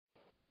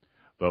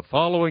The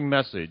following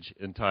message,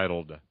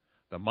 entitled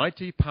The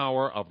Mighty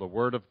Power of the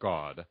Word of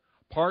God,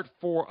 Part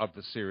 4 of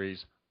the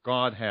series,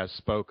 God Has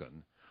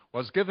Spoken,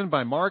 was given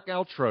by Mark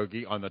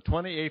Altrogi on the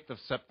 28th of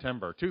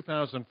September,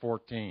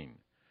 2014.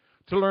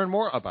 To learn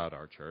more about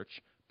our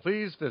church,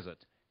 please visit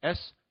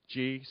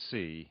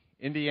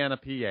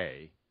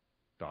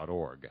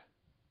sgcindianapa.org.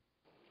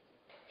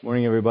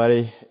 Morning,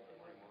 everybody.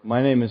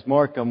 My name is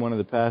Mark. I'm one of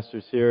the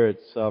pastors here at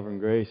Sovereign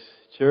Grace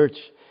Church.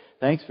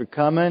 Thanks for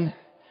coming,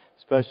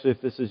 especially if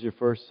this is your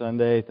first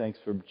Sunday. Thanks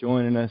for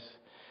joining us.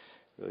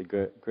 Really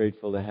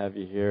grateful to have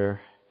you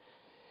here.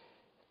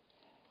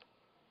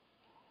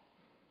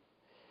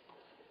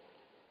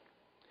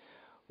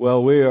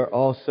 Well, we are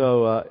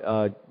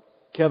also,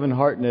 Kevin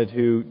Hartnett,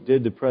 who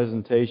did the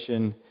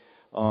presentation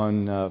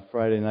on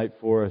Friday night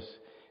for us,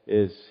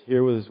 is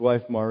here with his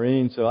wife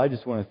Maureen. So I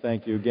just want to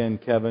thank you again,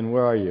 Kevin.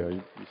 Where are you? Are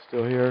you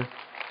still here?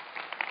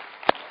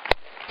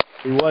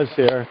 He was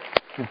here.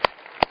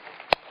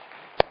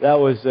 That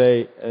was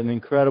an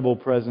incredible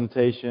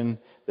presentation.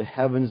 The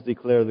heavens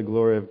declare the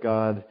glory of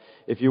God.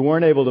 If you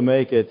weren't able to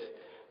make it,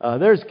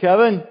 there's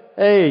Kevin.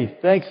 Hey,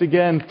 thanks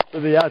again for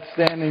the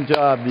outstanding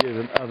job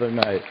the other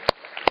night.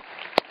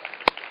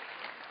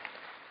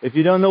 If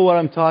you don't know what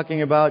I'm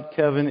talking about,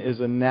 Kevin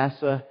is a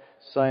NASA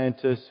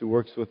scientist who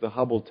works with the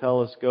Hubble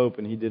telescope,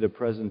 and he did a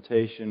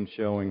presentation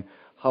showing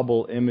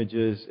Hubble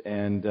images,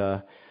 and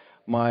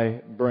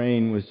my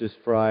brain was just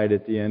fried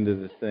at the end of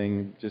the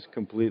thing, just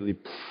completely,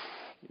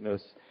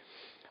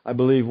 I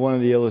believe one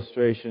of the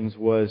illustrations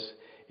was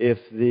if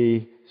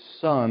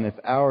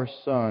our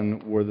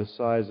sun were the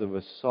size of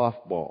a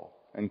softball,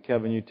 and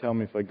Kevin, you tell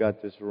me if I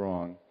got this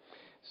wrong,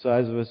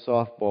 size of a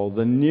softball,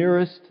 the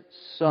nearest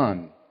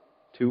sun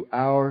to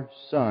our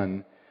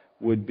sun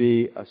would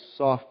be a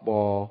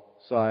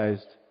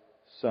softball-sized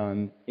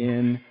sun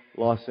in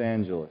Los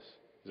Angeles.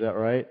 Is that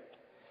right?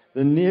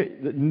 The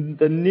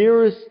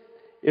nearest,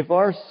 if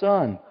our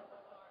sun,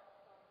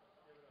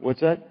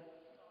 what's that?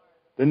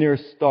 The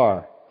nearest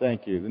star.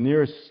 Thank you. The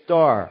nearest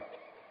star.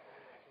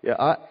 Yeah,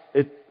 I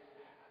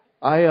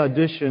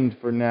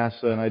auditioned for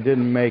NASA and I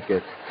didn't make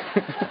it.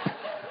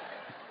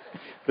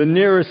 The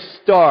nearest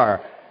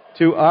star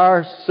to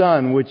our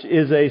sun, which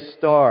is a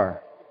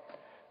star,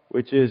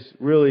 which is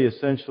really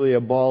essentially a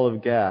ball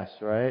of gas,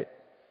 right?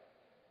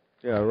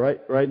 Yeah,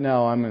 right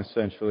now I'm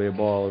essentially a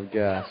ball of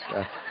gas.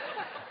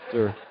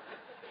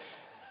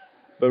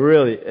 But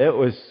really, it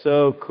was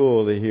so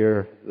cool to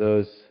hear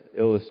those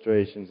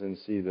illustrations and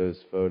see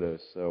those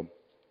photos. So,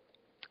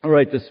 all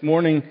right, this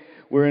morning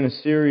we're in a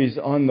series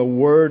on the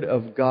Word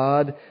of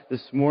God.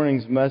 This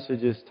morning's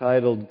message is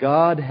titled,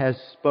 God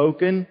Has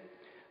Spoken,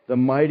 the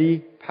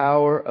Mighty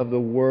Power of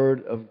the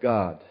Word of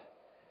God.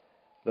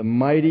 The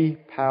mighty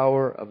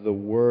power of the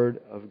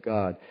Word of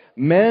God.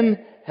 Men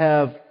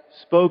have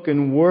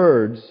spoken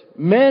words,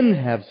 women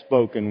have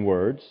spoken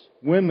words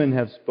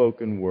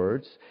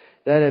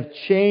that have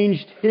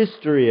changed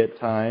history at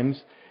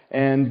times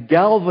and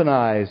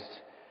galvanized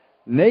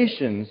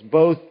nations,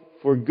 both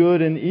for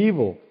good and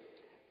evil.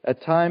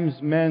 At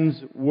times,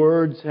 men's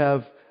words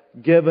have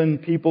given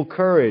people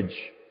courage.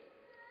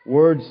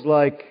 Words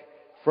like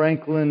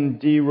Franklin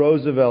D.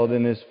 Roosevelt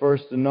in his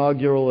first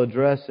inaugural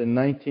address in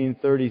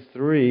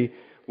 1933,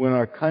 when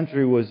our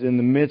country was in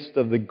the midst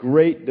of the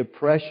Great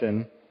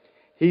Depression,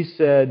 he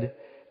said,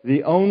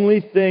 "The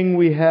only thing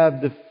we have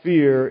to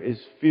fear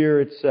is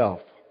fear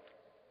itself."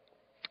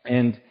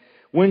 And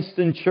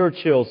Winston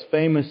Churchill's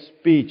famous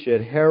speech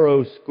at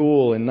Harrow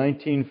School in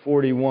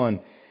 1941,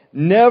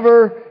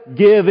 "Never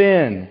give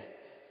in.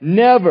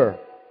 Never,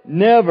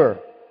 never,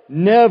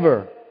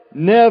 never,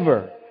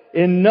 never.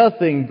 In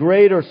nothing,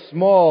 great or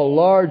small,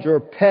 large or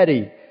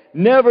petty.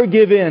 Never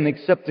give in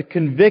except to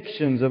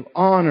convictions of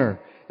honor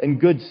and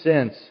good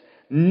sense.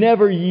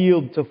 Never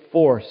yield to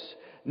force.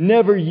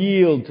 Never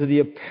yield to the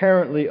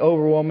apparently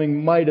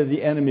overwhelming might of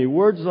the enemy."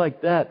 Words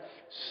like that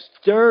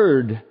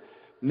stirred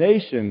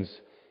nations,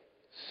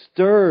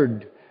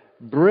 stirred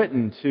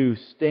Britain to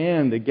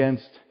stand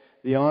against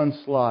the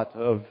onslaught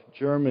of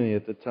Germany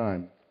at the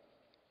time.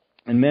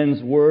 And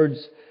men's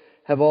words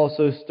have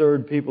also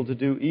stirred people to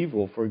do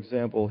evil. For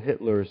example,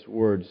 Hitler's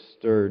words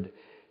stirred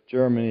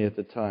Germany at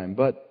the time.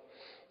 But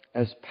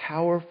as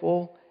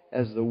powerful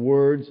as the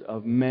words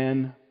of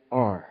men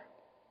are,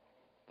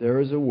 there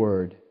is a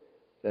word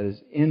that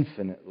is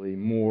infinitely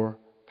more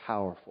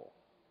powerful.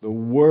 The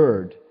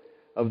word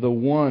of the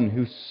one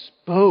who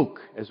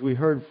spoke, as we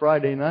heard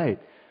Friday night,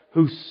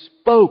 who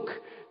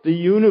spoke the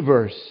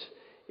universe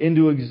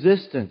into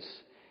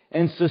existence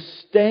and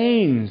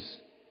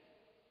sustains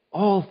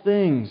all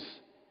things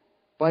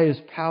by His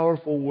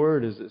powerful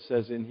word, as it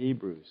says in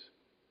Hebrews.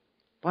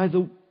 By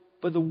the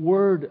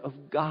word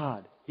of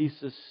God, He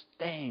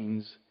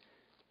sustains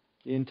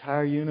the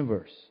entire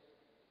universe.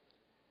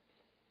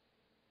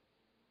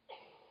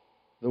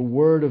 The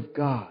Word of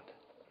God,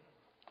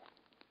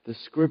 the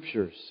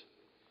Scriptures,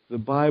 the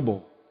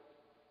Bible,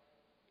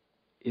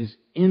 is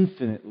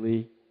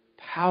infinitely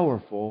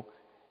powerful,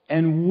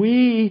 and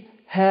we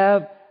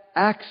have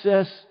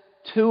access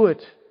to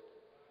it.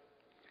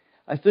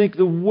 I think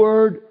the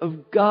Word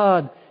of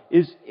God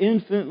is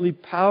infinitely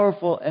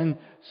powerful, and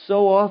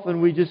so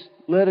often we just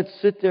let it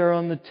sit there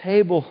on the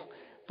table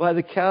by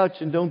the couch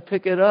and don't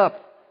pick it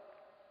up.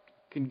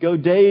 Can go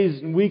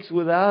days and weeks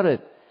without it.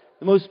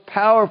 The most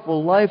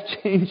powerful,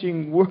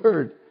 life-changing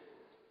Word.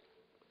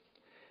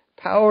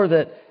 Power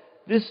that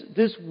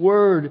this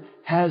Word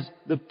has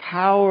the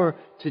power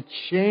to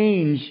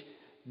change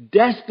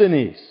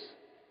destinies.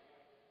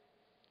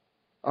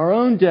 Our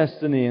own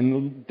destiny and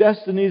the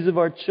destinies of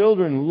our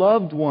children,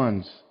 loved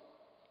ones.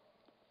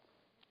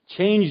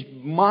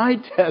 Changed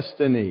my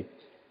destiny.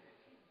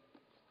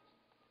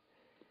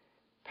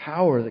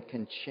 Power that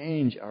can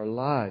change our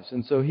lives.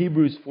 And so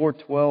Hebrews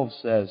 4:12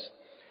 says,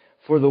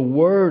 "For the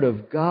Word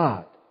of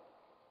God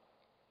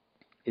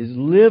is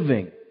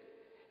living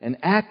and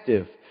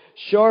active,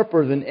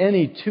 sharper than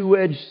any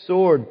two-edged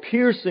sword,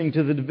 piercing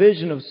to the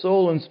division of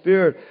soul and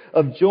spirit,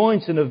 of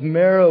joints and of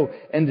marrow,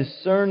 and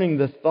discerning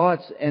the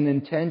thoughts and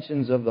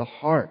intentions of the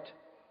heart."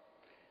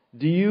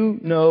 Do you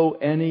know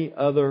any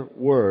other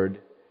word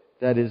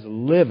that is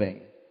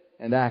living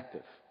and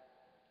active?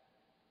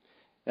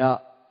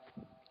 Now,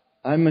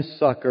 I'm a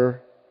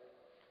sucker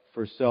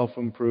for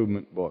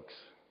self-improvement books.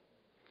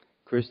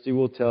 Christy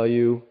will tell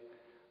you,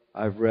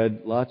 I've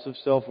read lots of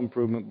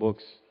self-improvement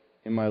books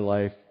in my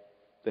life.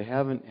 They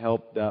haven't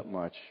helped that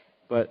much,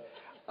 but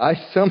I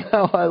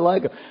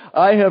like them.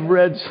 I've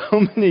read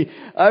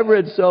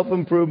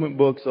self-improvement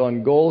books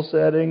on goal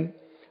setting,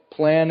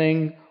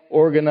 planning,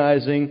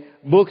 organizing,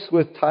 books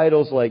with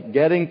titles like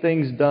Getting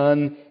Things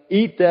Done,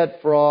 Eat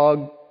That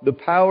Frog, The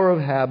Power of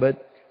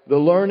Habit, The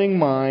Learning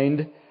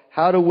Mind,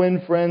 How to Win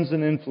Friends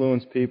and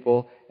Influence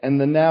People, and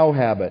The Now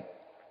Habit.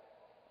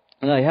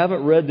 And I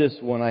haven't read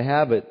this one. I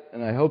have it,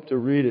 and I hope to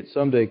read it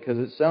someday because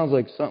it sounds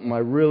like something I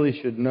really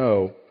should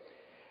know.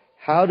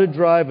 How to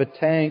Drive a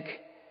Tank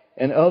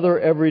and Other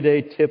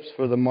Everyday Tips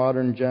for the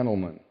Modern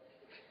Gentleman.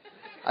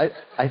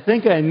 I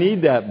think I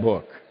need that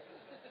book.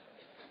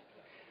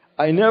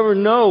 I never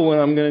know when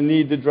I'm going to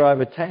need to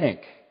drive a tank.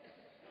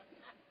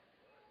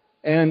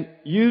 And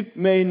you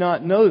may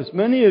not know this.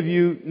 Many of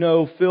you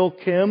know Phil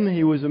Kim.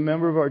 He was a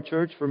member of our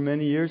church for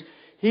many years.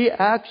 He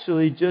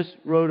actually just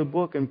wrote a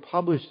book and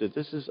published it.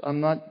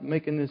 I'm not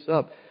making this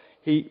up.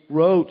 He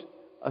wrote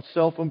a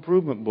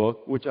self-improvement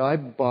book, which I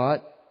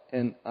bought,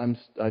 and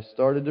I've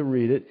started to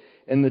read it.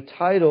 And the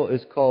title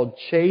is called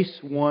Chase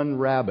One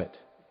Rabbit.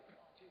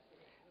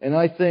 And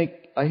I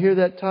hear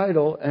that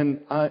title,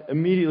 and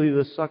immediately,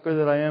 the sucker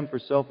that I am for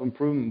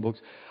self-improvement books,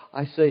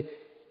 I say,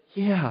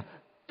 yeah,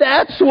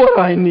 that's what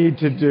I need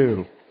to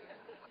do.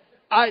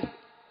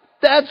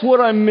 That's what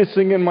I'm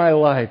missing in my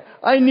life.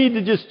 I need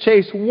to just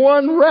chase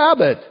one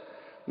rabbit.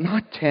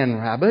 Not 10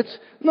 rabbits.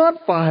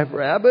 Not 5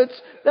 rabbits.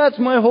 That's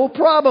my whole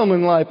problem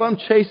in life. I'm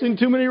chasing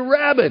too many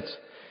rabbits.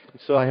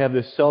 So I have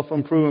this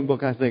self-improvement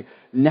book. I think,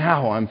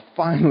 now I'm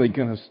finally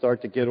going to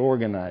start to get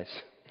organized.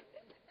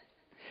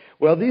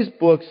 Well, these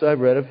books I've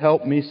read have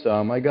helped me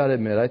some. I got to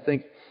admit, I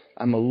think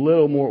I'm a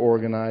little more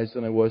organized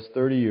than I was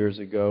 30 years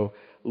ago.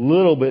 A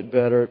little bit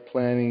better at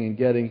planning and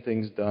getting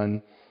things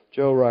done.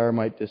 Joe Ryer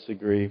might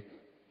disagree.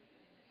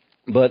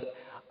 But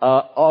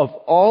of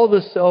all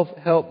the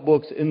self-help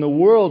books in the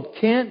world,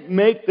 can't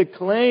make the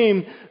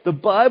claim the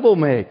Bible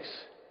makes.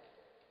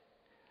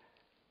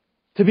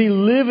 To be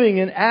living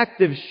and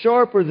active,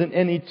 sharper than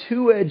any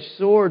two-edged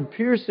sword,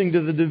 piercing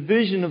to the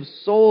division of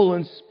soul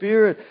and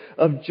spirit,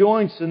 of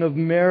joints and of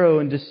marrow,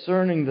 and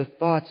discerning the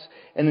thoughts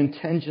and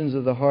intentions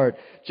of the heart.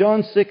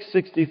 John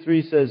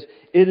 6:63 says,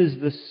 "It is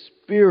the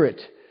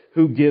Spirit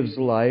who gives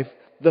life.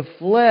 The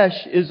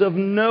flesh is of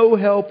no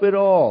help at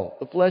all."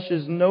 The flesh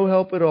is no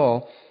help at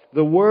all.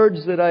 "The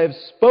words that I have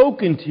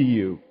spoken to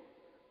you,"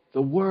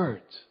 the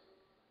words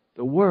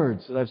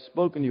that I've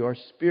spoken to you are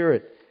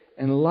spirit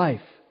and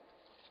life.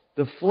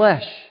 The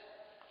flesh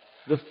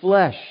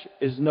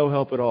is no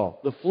help at all.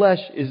 The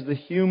flesh is the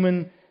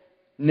human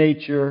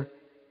nature,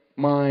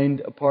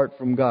 mind apart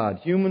from God.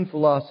 Human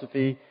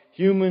philosophy,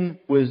 human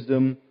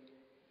wisdom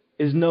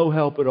is no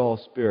help at all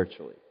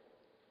spiritually.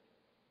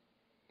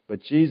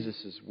 But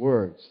Jesus'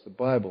 words, the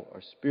Bible,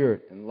 are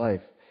spirit and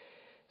life.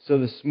 So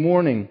this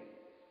morning,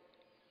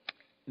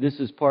 this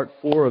is part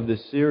 4 of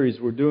this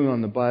series we're doing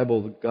on the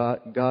Bible that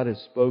God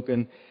has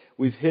spoken.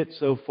 We've hit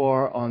so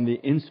far on the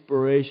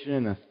inspiration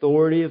and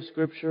authority of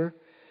Scripture.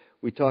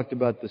 We talked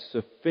about the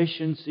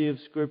sufficiency of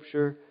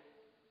Scripture.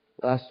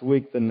 Last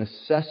week, the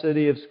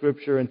necessity of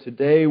Scripture. And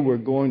today we're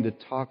going to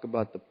talk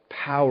about the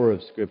power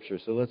of Scripture.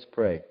 So let's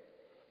pray.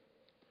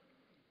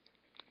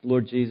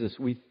 Lord Jesus,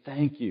 we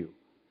thank you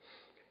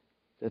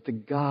that the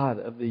God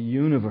of the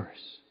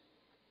universe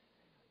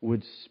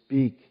would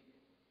speak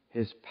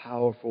His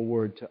powerful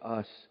word to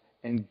us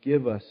and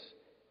give us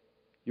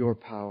your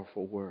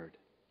powerful word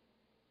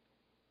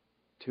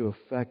to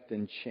affect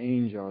and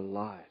change our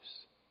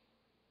lives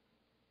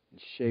and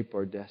shape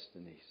our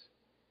destinies.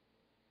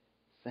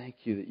 Thank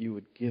you that you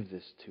would give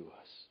this to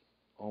us,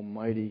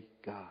 Almighty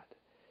God.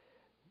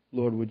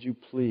 Lord, would you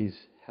please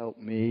help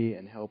me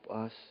and help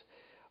us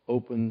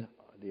open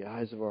the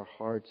eyes of our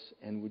hearts,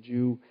 and would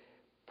you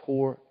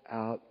pour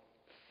out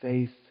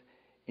faith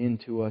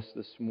into us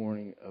this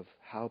morning of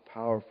how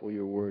powerful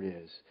your word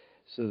is,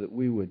 so that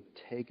we would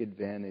take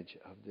advantage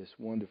of this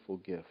wonderful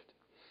gift.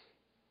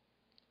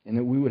 And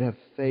that we would have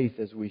faith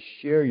as we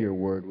share your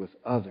word with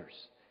others,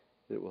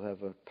 that it will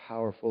have a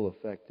powerful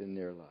effect in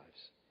their lives.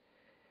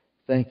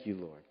 Thank you,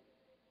 Lord.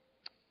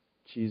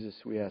 Jesus,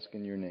 we ask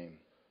in your name.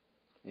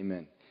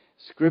 Amen.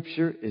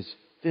 Scripture is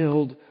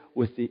filled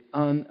with the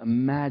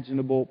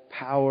unimaginable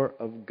power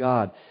of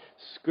God.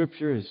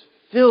 Scripture is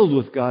filled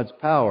with God's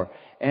power.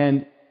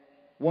 And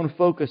I want to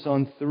focus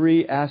on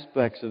three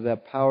aspects of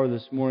that power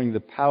this morning: the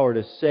power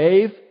to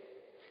save,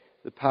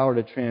 the power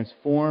to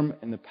transform,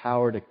 and the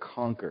power to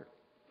conquer.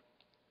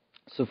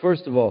 So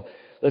first of all,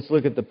 let's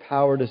look at the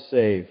power to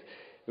save.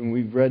 And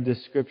we've read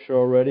this scripture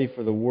already.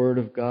 For the Word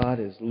of God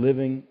is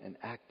living and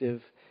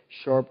active,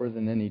 sharper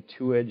than any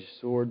two-edged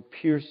sword,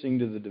 piercing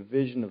to the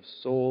division of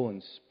soul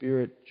and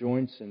spirit,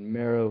 joints and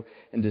marrow,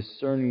 and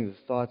discerning the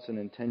thoughts and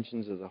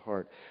intentions of the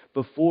heart.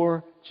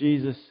 Before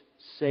Jesus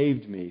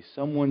saved me,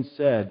 someone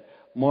said,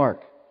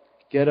 Mark,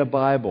 get a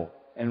Bible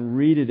and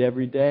read it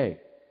every day.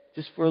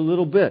 Just for a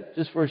little bit,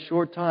 just for a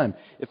short time.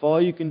 If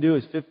all you can do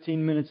is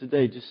 15 minutes a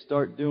day, just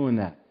start doing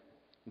that.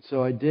 And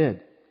so I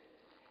did.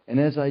 And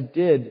as I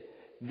did,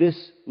 this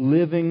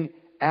living,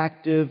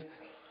 active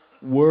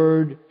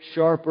Word,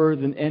 sharper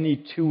than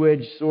any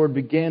two-edged sword,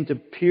 began to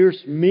pierce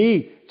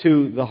me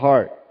to the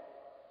heart.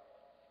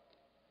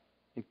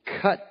 It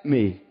cut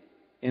me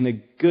in a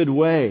good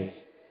way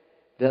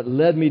that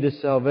led me to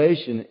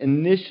salvation.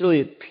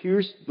 Initially,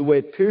 the way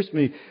it pierced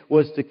me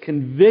was to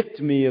convict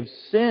me of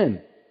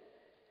sin.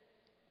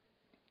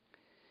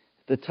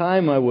 At the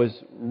time, I was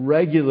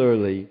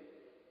regularly,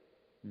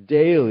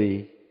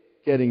 daily,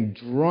 getting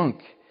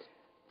drunk.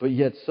 But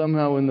yet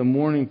somehow in the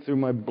morning, through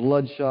my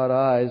bloodshot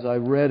eyes, I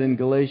read in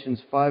Galatians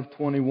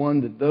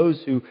 5:21 that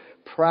those who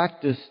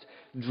practiced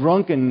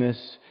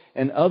drunkenness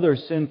and other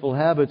sinful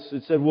habits,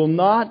 it said, will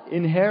not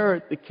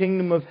inherit the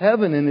kingdom of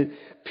heaven. And it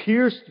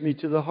pierced me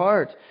to the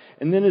heart.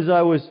 And then as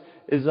I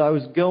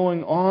was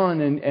going on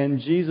and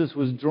Jesus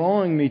was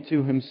drawing me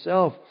to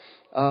Himself,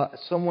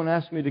 someone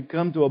asked me to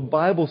come to a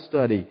Bible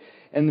study.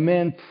 And the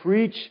man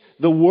preached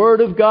the Word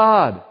of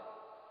God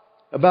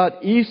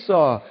about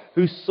Esau,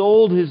 who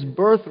sold his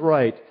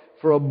birthright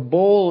for a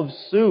bowl of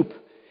soup.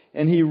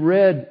 And he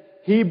read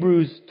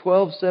Hebrews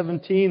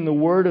 12:17, the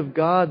Word of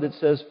God that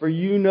says, for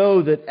you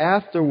know that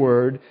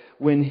afterward,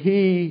 when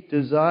he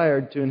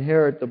desired to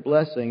inherit the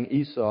blessing,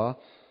 Esau,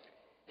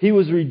 he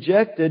was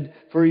rejected,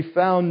 for he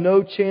found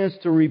no chance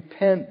to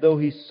repent, though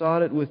he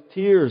sought it with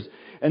tears.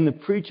 And the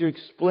preacher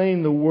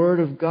explained the Word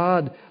of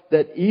God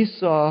that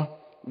Esau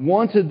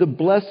wanted the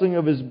blessing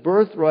of his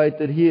birthright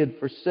that he had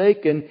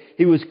forsaken.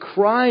 He was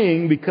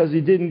crying because he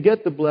didn't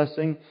get the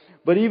blessing.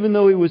 But even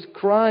though he was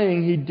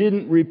crying, he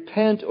didn't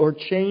repent or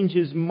change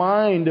his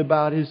mind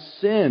about his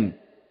sin.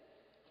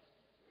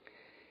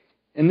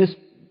 And this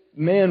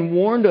man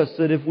warned us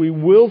that if we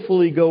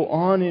willfully go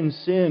on in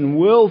sin,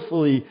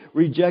 willfully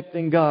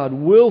rejecting God,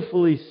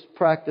 willfully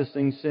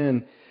practicing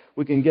sin,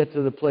 we can get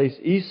to the place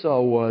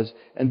Esau was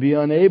and be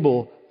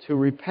unable to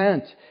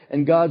repent.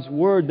 And God's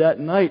Word that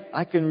night,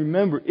 I can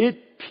remember,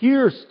 it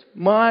pierced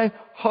my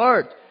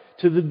heart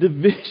to the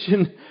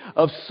division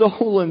of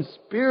soul and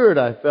spirit,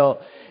 I felt.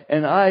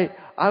 And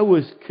I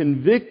was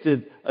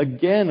convicted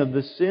again of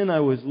the sin I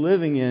was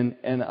living in.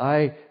 And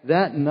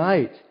that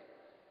night,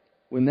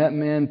 when that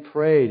man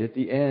prayed at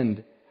the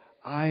end,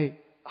 I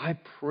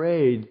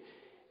prayed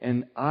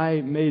and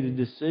I made a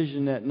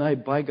decision that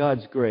night by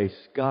God's grace.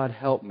 God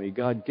helped me.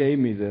 God gave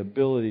me the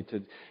ability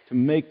to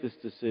make this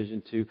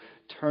decision to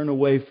turn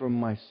away from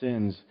my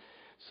sins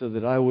so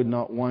that I would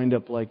not wind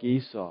up like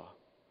Esau.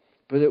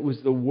 But it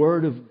was the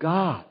Word of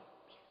God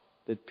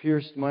that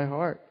pierced my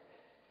heart.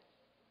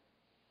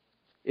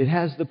 It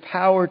has the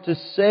power to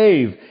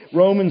save.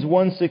 Romans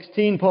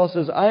 1:16, Paul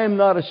says, I am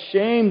not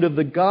ashamed of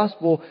the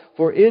gospel,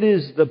 for it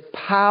is the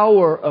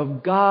power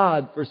of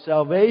God for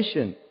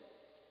salvation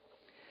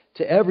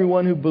to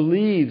everyone who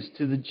believes,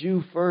 to the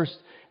Jew first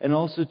and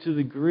also to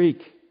the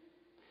Greek.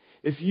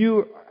 If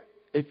you're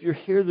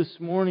here this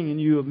morning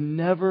and you have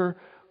never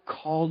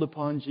called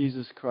upon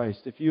Jesus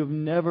Christ, if you have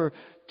never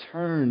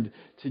turned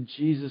to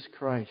Jesus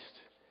Christ,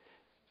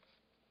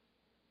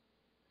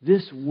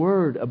 this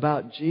word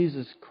about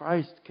Jesus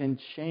Christ can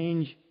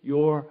change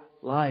your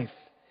life.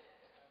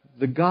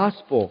 The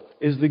gospel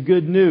is the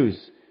good news.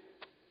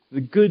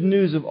 The good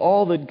news of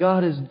all that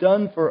God has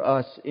done for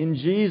us in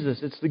Jesus.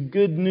 It's the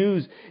good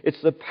news.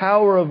 It's the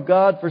power of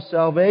God for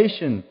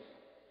salvation.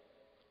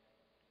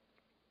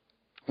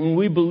 When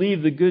we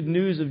believe the good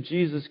news of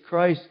Jesus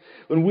Christ,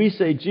 when we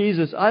say,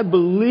 Jesus, I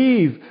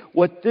believe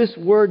what this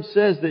word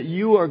says, that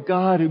you are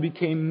God who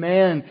became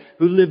man,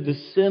 who lived a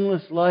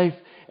sinless life,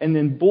 and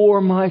then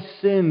bore my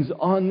sins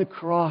on the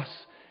cross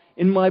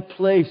in my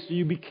place. So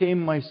you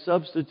became my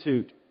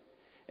substitute.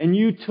 And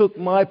you took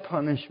my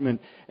punishment,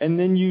 and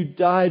then you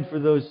died for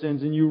those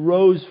sins, and you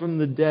rose from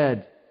the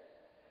dead.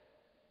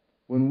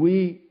 When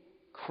we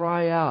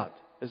cry out,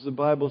 as the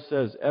Bible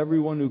says,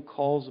 everyone who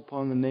calls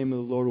upon the name of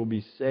the Lord will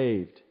be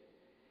saved.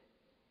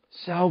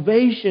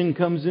 salvation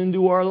comes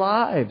into our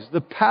lives.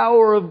 The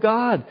power of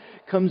God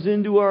comes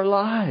into our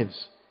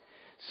lives.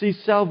 See,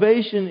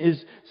 salvation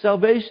is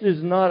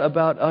not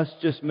about us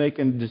just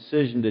making a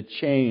decision to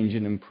change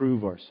and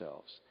improve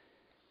ourselves.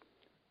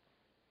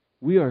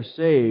 We are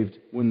saved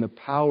when the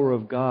power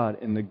of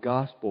God and the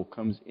gospel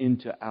comes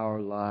into our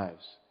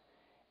lives.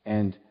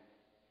 And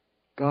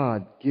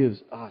God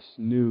gives us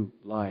new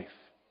life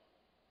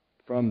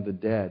from the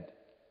dead.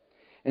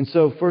 And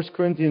so 1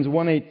 Corinthians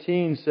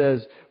 1:18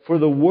 says, "For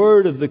the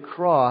word of the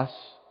cross,"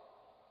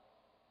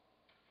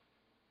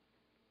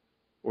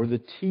 or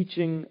the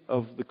teaching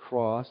of the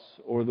cross,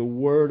 or the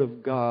Word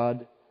of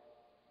God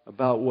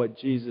about what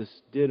Jesus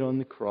did on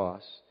the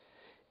cross,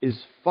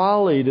 "is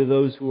folly to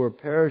those who are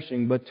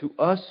perishing, but to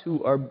us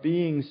who are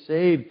being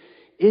saved,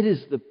 it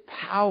is the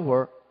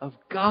power of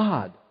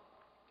God."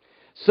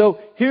 So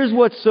here's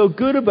what's so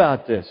good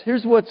about this.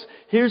 Here's what's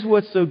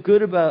so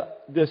good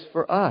about this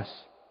for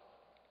us.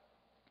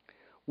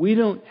 We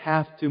don't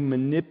have to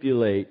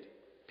manipulate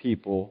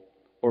people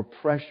or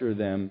pressure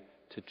them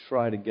to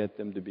try to get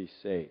them to be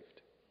saved.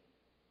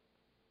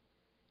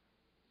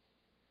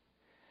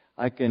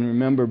 I can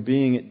remember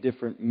being at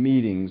different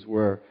meetings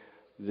where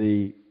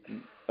the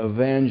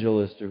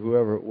evangelist or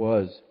whoever it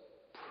was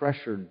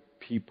pressured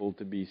people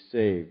to be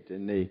saved.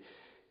 And they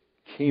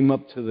came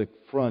up to the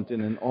front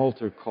in an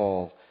altar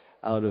call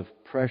out of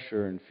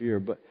pressure and fear.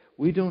 But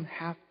we don't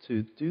have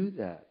to do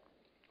that.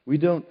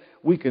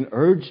 We can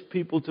urge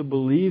people to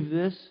believe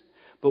this,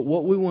 but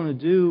what we want to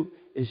do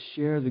is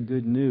share the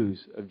good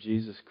news of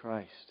Jesus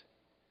Christ.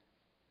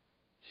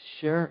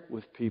 Share it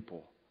with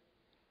people.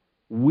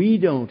 We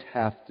don't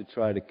have to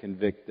try to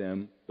convict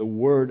them. The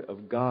Word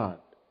of God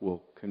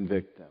will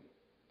convict them.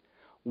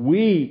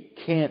 We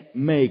can't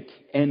make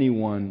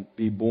anyone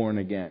be born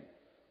again.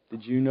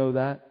 Did you know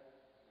that?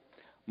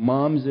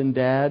 Moms and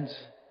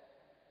dads,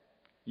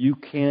 you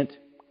can't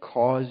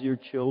cause your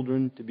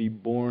children to be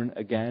born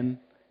again.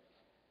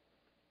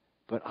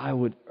 But I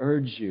would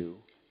urge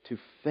you to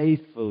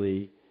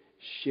faithfully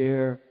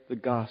share the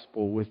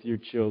gospel with your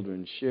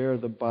children. Share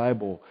the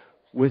Bible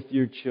with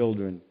your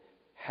children.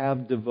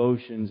 Have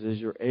devotions as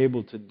you're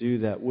able to do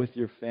that with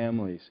your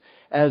families.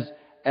 As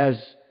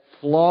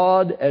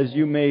flawed as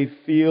you may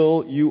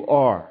feel you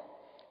are,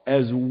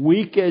 as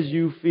weak as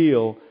you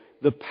feel,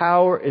 the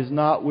power is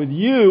not with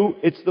you,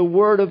 it's the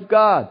Word of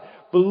God.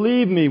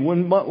 Believe me,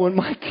 when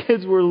my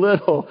kids were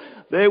little,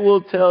 they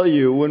will tell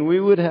you, when we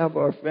would have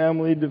our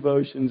family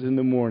devotions in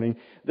the morning,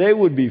 they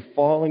would be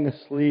falling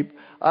asleep.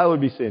 I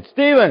would be saying,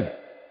 "Stephen,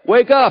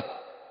 wake up!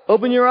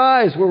 Open your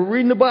eyes, we're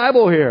reading the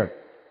Bible here."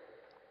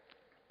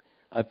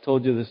 I've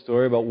told you the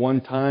story about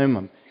one time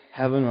I'm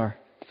having our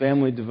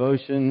family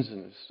devotions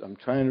and I'm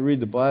trying to read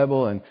the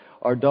Bible, and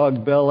our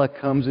dog Bella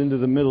comes into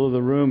the middle of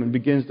the room and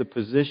begins to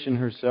position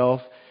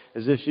herself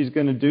as if she's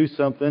going to do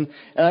something.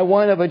 And I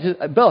wind up,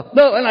 "Bella,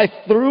 no!" And I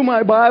threw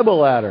my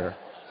Bible at her.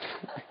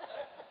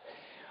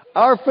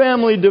 Our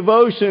family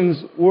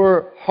devotions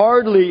were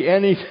hardly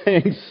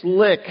anything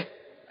slick.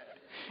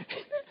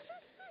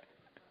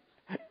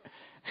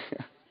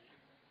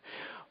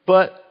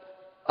 But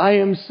I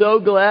am so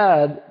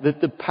glad that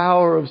the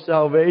power of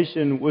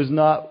salvation was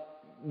not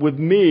with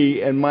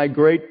me and my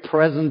great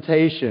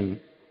presentation,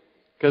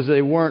 because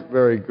they weren't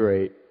very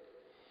great.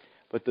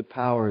 But the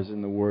power is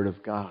in the Word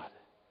of God.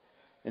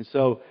 And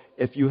so,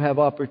 if you have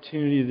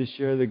opportunity to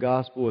share the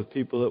gospel with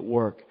people at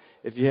work,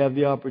 if you have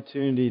the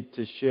opportunity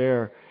to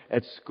share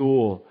at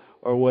school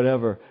or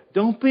whatever,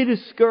 don't be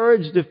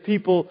discouraged if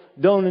people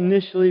don't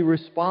initially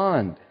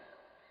respond.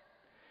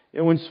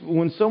 And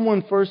when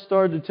someone first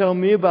started to tell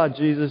me about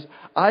Jesus,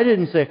 I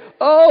didn't say,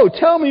 "Oh,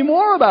 tell me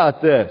more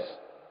about this."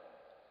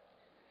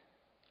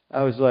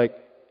 I was like,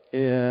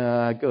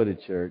 "Yeah, I go to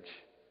church.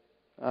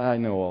 I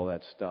know all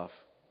that stuff."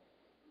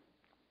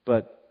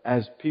 But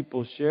as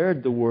people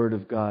shared the Word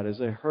of God, as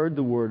I heard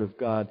the Word of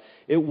God,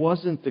 it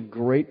wasn't the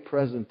great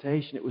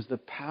presentation. It was the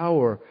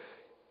power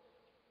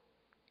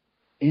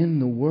in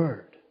the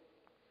Word.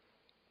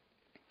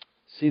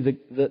 See,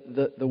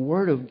 the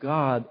Word of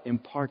God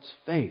imparts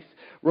faith.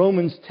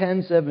 Romans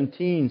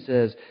 10:17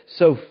 says,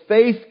 "So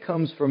faith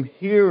comes from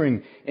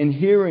hearing, and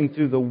hearing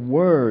through the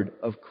Word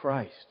of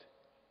Christ."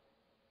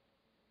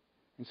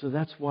 And so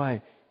that's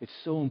why it's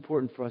so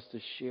important for us to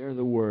share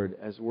the Word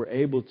as we're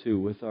able to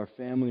with our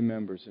family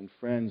members and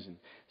friends, and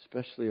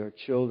especially our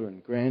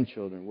children,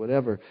 grandchildren,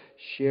 whatever.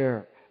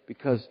 Share,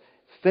 because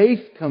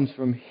faith comes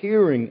from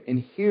hearing, and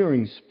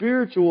hearing,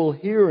 spiritual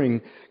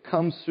hearing,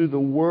 comes through the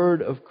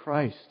Word of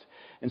Christ.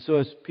 And so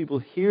as people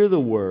hear the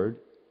Word,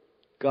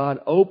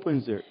 God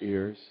opens their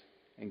ears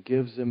and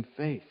gives them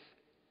faith.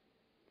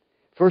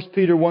 1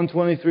 Peter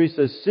 1:23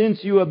 says,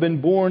 "Since you have been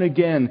born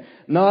again,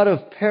 not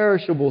of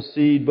perishable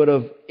seed, but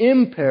of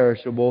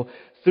imperishable,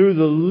 through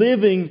the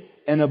living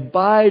and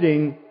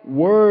abiding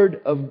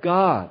Word of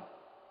God."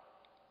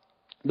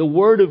 The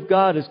Word of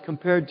God is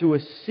compared to a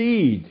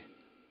seed.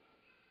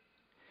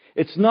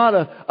 It's not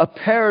a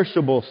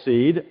perishable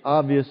seed,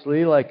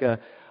 obviously, like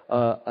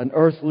an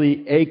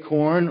earthly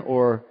acorn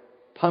or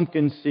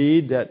pumpkin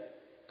seed that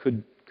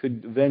could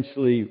could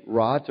eventually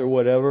rot or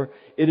whatever.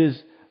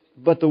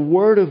 But the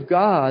Word of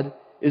God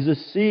is a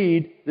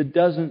seed that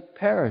doesn't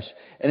perish.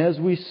 And as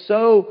we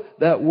sow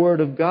that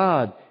Word of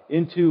God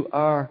into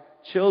our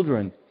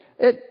children,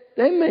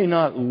 they may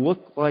not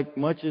look like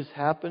much is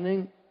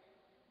happening.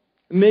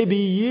 Maybe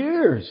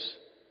years.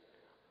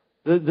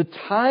 The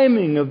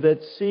timing of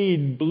that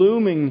seed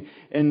blooming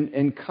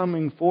and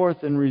coming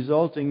forth and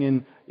resulting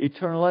in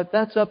eternal life,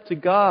 that's up to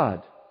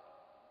God.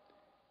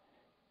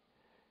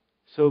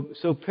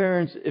 So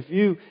parents, if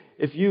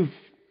you've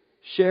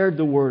shared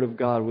the Word of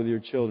God with your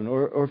children,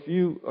 or if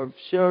you have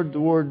shared the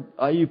Word,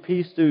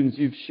 IUP students,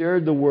 you've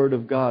shared the Word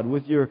of God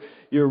with your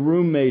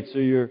roommates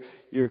or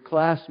your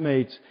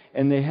classmates,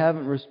 and they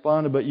haven't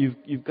responded, but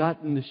you've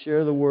gotten to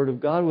share the Word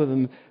of God with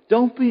them,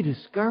 don't be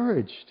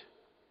discouraged.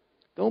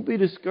 Don't be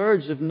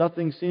discouraged if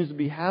nothing seems to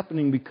be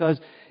happening, because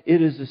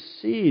it is a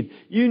seed.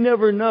 You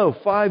never know.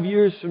 5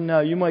 years from now,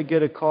 you might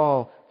get a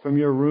call from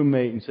your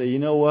roommate and say, you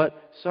know what?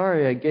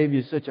 Sorry I gave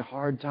you such a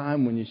hard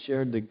time when you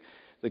shared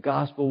the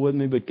gospel with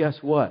me, but guess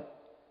what?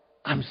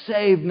 I'm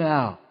saved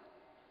now.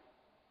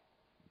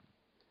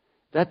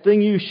 That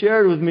thing you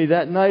shared with me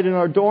that night in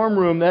our dorm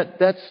room,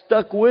 that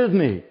stuck with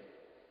me.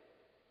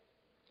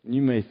 And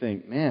you may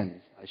think,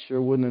 man, I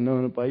sure wouldn't have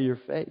known it by your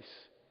face.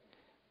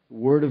 The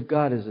Word of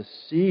God is a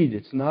seed.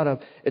 It's not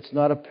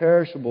a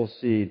perishable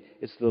seed.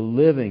 It's the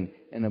living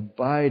and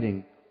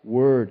abiding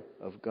Word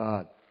of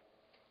God.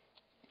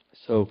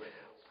 So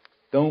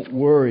don't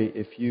worry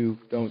if you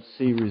don't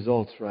see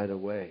results right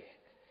away.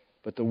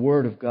 But the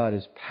Word of God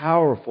is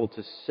powerful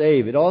to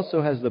save. It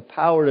also has the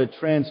power to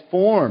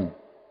transform.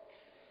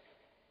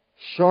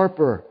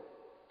 Sharper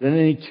than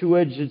any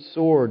two-edged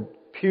sword,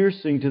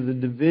 piercing to the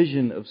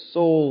division of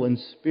soul and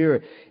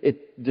spirit.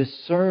 It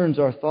discerns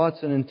our thoughts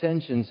and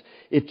intentions.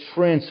 It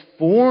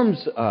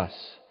transforms us.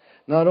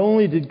 Not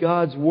only did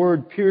God's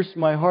Word pierce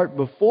my heart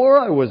before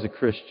I was a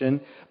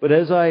Christian, but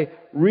as I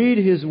read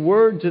His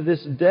Word to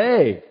this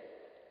day,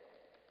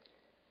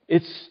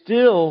 it's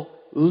still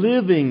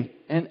living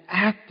and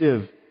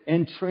active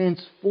and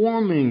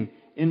transforming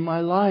in my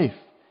life,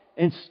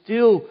 and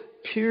still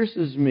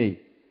pierces me.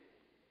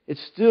 It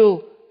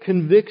still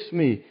convicts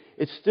me.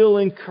 It still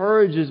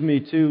encourages me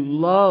to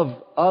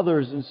love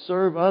others and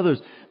serve others.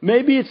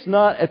 Maybe it's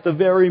not at the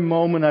very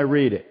moment I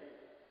read it.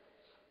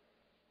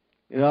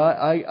 You know,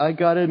 I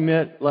got to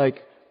admit,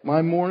 like,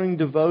 my morning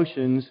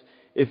devotions,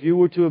 if you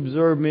were to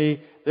observe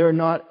me, they're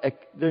not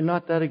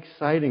that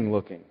exciting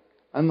looking.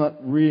 I'm not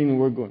reading the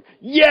Word going,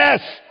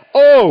 yes!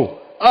 Oh,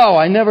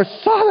 I never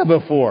saw that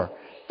before.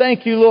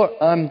 Thank you, Lord.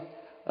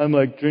 I'm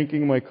like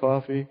drinking my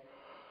coffee.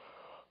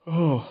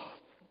 Oh.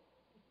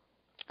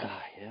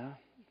 Yeah.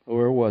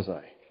 Where was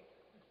I?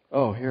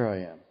 Oh, here I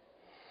am.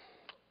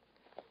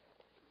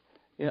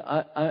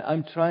 Yeah,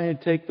 I'm trying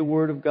to take the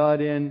Word of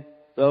God in,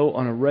 though,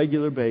 on a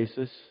regular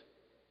basis.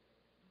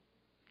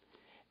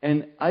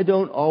 And I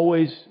don't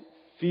always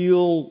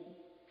feel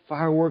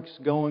fireworks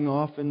going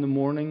off in the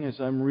morning as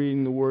I'm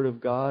reading the Word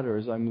of God or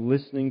as I'm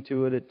listening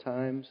to it at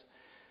times.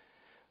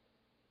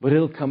 But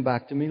it'll come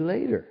back to me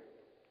later.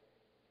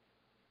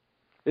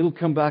 It'll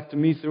come back to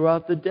me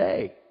throughout the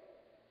day.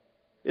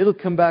 It'll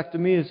come back to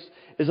me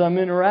as I'm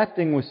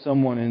interacting with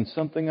someone and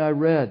something I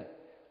read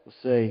will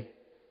say,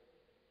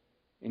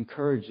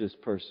 encourage this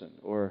person,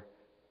 or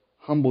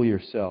humble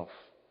yourself.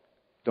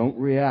 Don't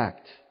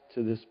react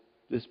to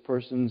this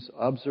person's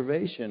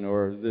observation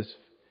or this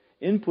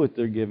input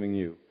they're giving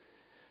you.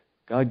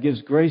 God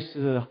resists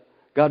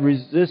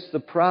the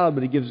proud,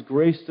 but He gives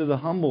grace to the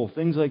humble.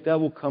 Things like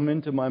that will come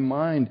into my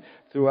mind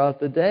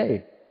throughout the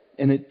day.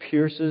 And it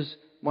pierces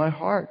my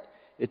heart.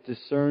 It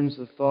discerns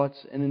the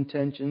thoughts and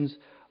intentions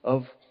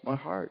of my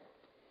heart.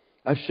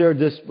 I've shared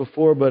this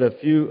before, but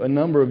a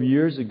number of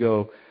years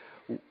ago,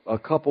 a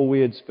couple we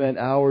had spent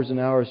hours and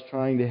hours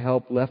trying to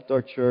help left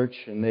our church,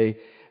 and they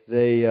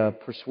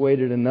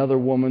persuaded another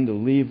woman to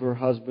leave her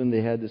husband.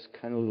 They had this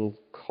kind of little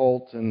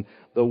cult, and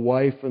the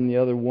wife and the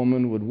other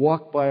woman would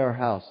walk by our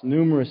house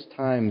numerous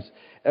times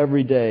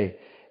every day.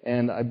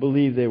 And I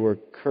believe they were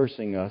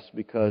cursing us,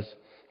 because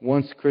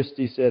once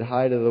Christy said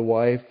hi to the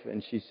wife,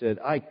 and she said,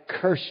 "I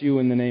curse you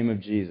in the name of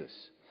Jesus."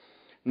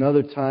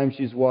 Another time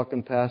she's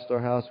walking past our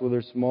house with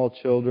her small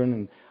children,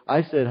 and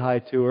I said hi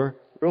to her,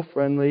 real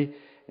friendly,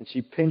 and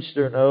she pinched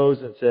her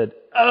nose and said,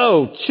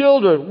 "Oh,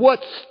 children,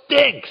 what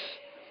stinks?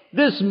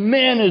 This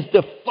man is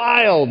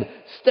defiled.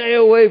 Stay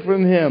away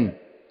from him."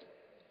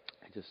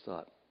 I just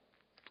thought,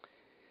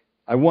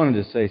 I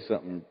wanted to say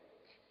something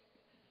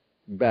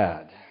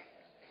bad.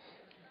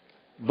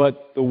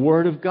 But the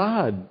Word of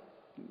God,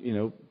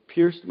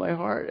 pierced my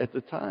heart at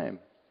the time.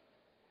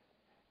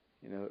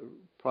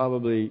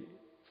 Probably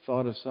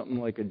thought of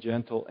something like a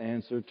gentle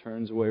answer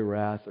turns away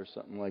wrath or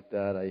something like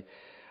that.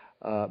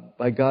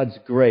 By God's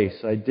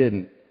grace, I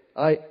didn't.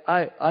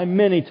 I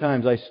many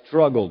times I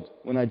struggled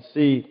when I'd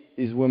see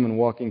these women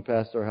walking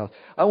past our house.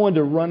 I wanted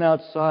to run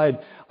outside.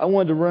 I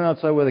wanted to run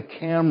outside with a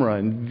camera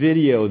and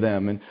video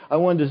them. And I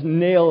wanted to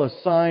nail a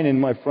sign in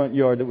my front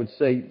yard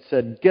that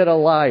said, "Get a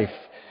life."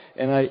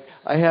 And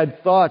I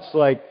had thoughts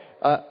like,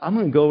 I'm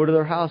going to go over to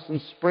their house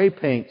and spray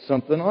paint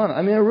something on it.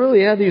 I mean, I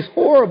really had these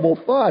horrible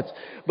thoughts.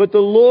 But the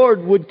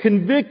Lord would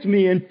convict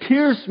me and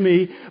pierce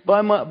me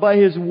by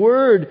His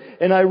Word.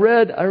 And I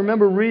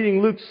remember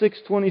reading Luke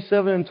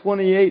 6:27 and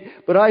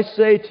 28. But I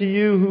say to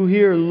you who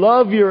hear,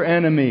 love your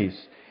enemies.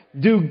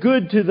 Do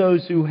good to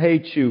those who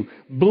hate you.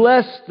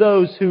 Bless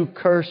those who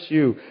curse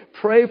you.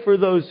 Pray for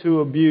those who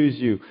abuse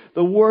you.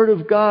 The Word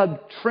of God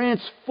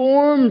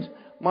transformed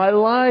my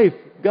life.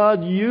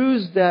 God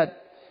used that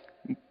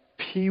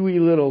peewee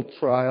little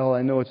trial.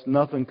 I know it's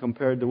nothing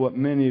compared to what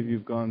many of you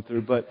have gone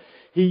through, but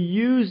He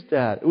used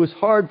that. It was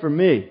hard for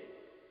me.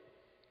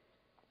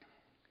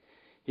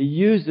 He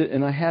used it,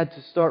 and I had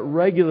to start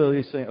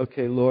regularly saying,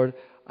 okay, Lord,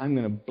 I'm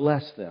going to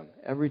bless them.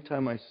 Every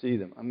time I see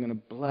them, I'm going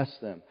to bless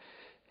them.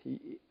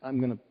 I'm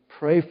going to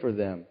pray for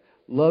them.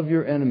 Love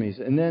your enemies.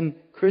 And then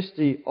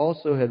Christy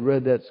also had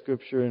read that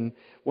scripture, and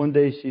one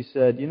day she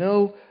said, you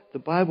know, the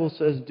Bible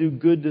says do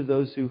good to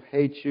those who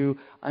hate you.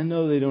 I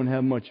know they don't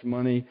have much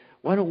money.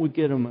 Why don't we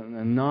get them an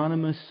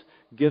anonymous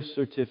gift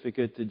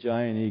certificate to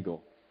Giant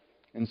Eagle?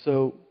 And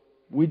so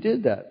we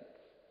did that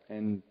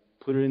and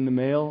put it in the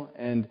mail,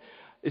 and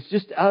it's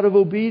just out of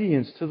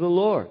obedience to the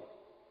Lord.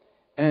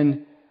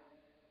 And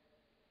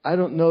I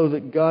don't know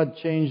that God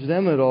changed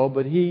them at all,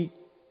 but He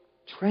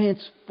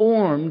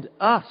transformed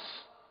us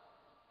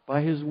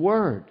by His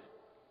Word.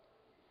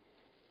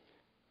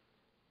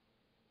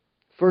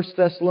 1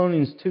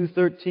 Thessalonians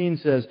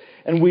 2:13 says,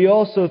 and we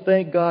also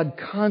thank God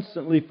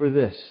constantly for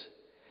this,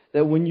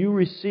 that when you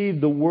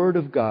received the Word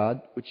of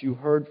God, which you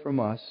heard from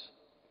us,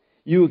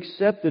 you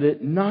accepted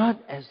it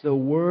not as the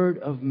word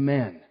of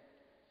men,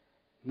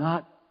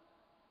 not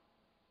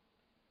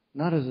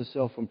as a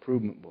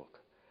self-improvement book,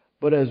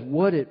 but as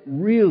what it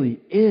really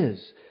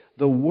is,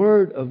 the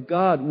Word of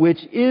God,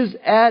 which is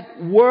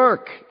at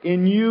work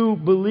in you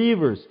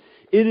believers.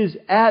 It is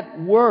at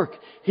work.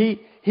 He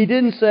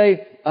didn't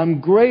say, I'm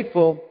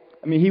grateful.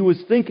 I mean, He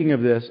was thinking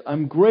of this.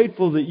 I'm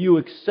grateful that you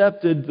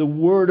accepted the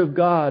Word of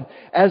God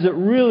as it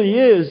really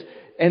is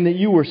and that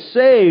you were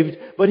saved.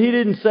 But He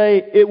didn't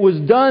say it was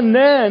done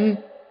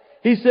then.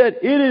 He said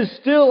it is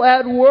still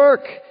at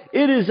work.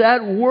 It is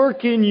at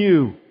work in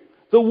you.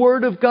 The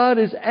Word of God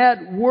is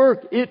at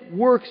work. It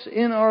works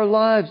in our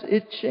lives.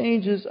 It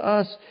changes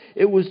us.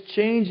 It was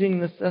changing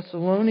the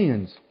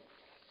Thessalonians.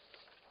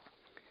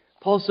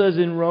 Paul says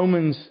in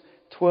Romans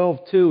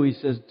 12:2, he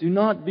says, do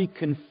not be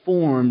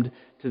conformed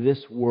to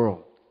this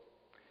world.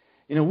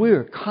 You know, we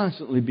are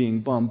constantly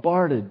being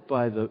bombarded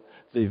by the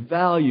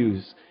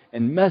values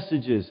and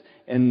messages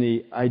and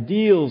the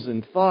ideals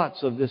and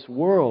thoughts of this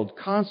world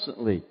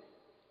constantly.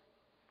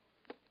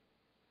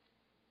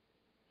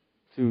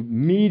 Through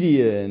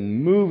media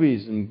and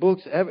movies and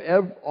books,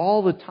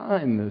 all the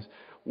time this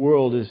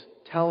world is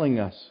telling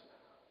us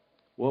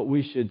what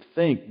we should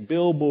think,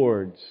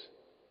 billboards.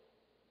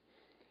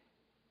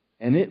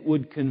 And it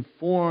would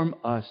conform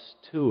us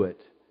to it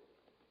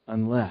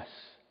unless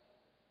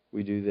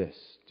we do this.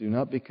 Do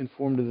not be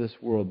conformed to this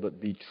world, but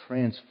be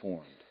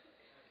transformed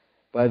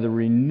by the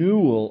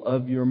renewal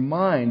of your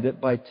mind, that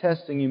by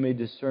testing you may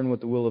discern what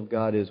the will of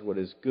God is, what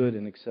is good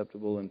and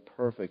acceptable and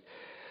perfect.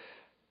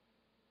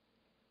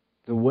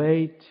 The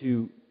way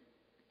to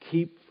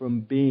keep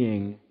from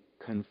being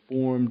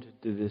conformed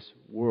to this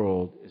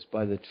world is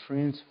by the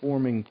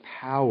transforming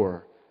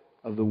power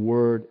of the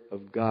Word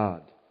of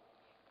God.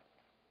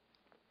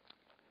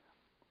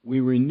 We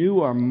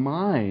renew our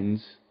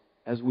minds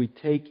as we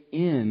take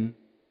in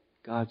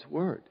God's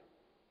Word.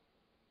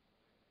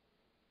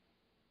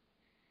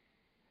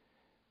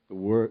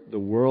 The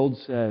world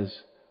says,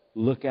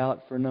 look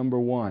out for number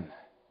one.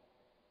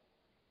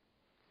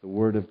 The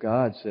Word of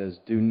God says,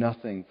 do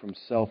nothing from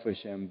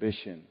selfish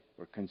ambition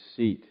or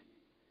conceit,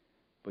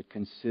 but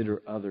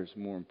consider others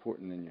more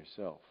important than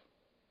yourself.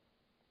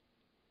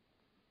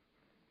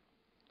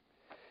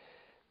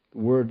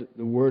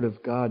 The Word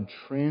of God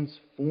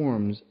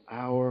transforms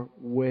our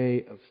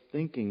way of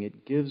thinking.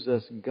 It gives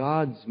us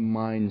God's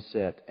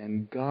mindset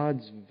and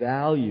God's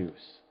values.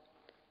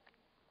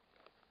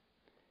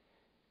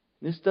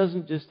 This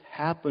doesn't just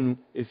happen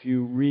if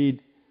you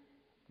read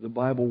the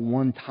Bible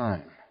one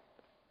time.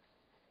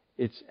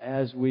 It's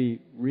as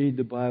we read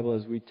the Bible,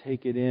 as we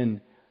take it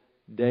in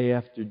day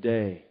after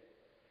day,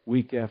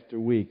 week after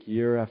week,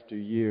 year after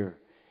year,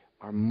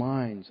 our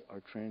minds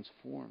are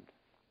transformed.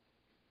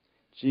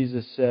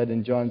 Jesus said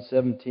in John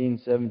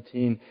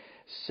 17:17,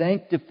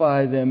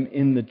 sanctify them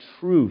in the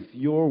truth.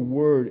 Your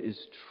word is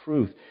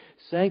truth.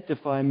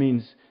 Sanctify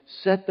means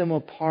set them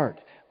apart.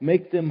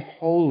 Make them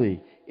holy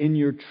in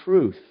your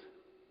truth.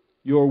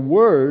 Your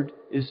word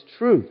is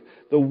truth.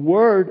 The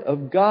Word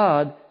of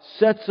God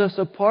sets us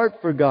apart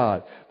for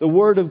God. The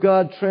Word of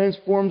God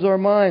transforms our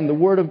mind. The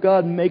Word of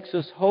God makes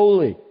us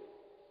holy.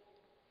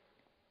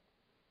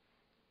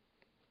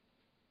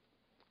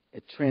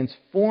 It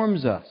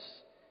transforms us.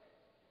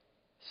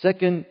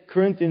 2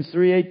 Corinthians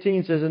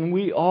 3:18 says, and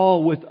we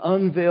all with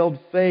unveiled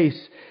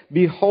face,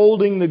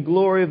 beholding the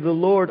glory of the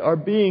Lord, are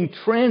being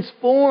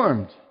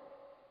transformed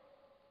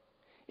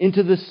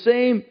into the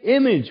same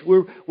image.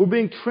 We're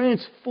being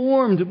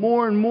transformed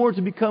more and more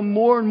to become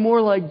more and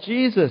more like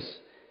Jesus.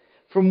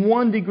 From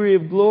one degree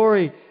of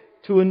glory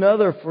to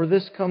another, for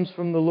this comes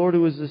from the Lord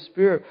who is the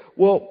Spirit.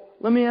 Well,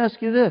 let me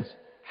ask you this.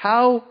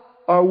 How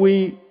are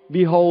we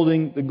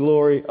beholding the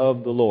glory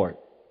of the Lord?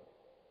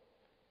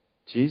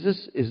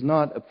 Jesus is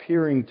not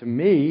appearing to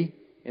me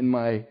in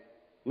my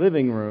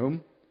living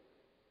room.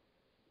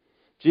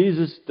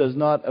 Jesus does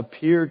not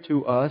appear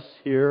to us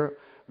here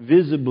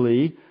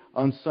visibly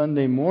on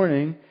Sunday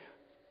morning.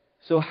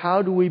 So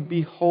how do we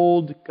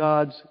behold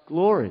God's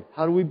glory?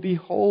 How do we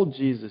behold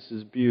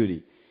Jesus'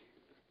 beauty?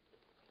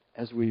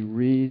 As we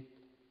read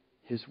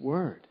His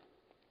Word.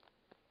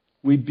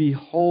 We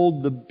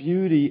behold the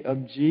beauty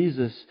of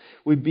Jesus.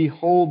 We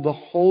behold the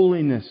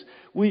holiness.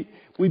 We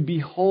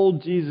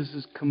behold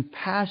Jesus'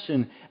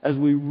 compassion as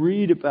we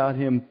read about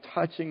Him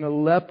touching a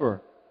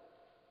leper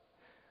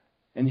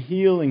and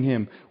healing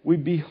him. We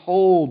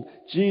behold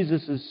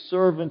Jesus'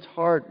 servant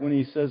heart when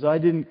He says, I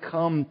didn't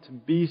come to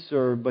be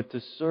served, but to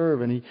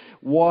serve. And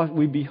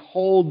we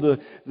behold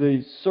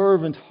the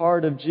servant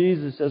heart of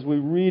Jesus as we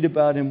read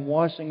about Him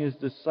washing His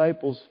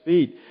disciples'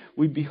 feet.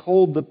 We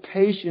behold the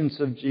patience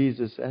of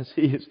Jesus as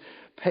He is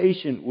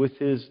patient with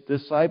His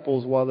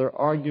disciples while they're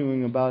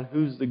arguing about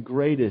who's the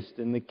greatest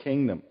in the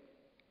kingdom.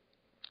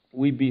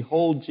 We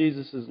behold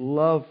Jesus'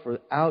 love for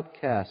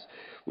outcasts.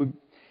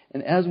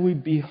 And as we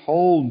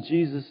behold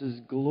Jesus'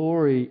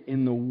 glory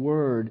in the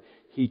Word,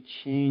 He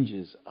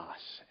changes us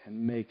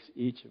and makes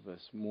each of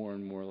us more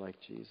and more like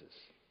Jesus.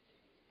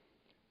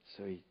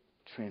 So He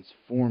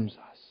transforms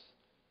us.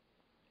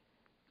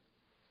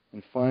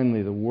 And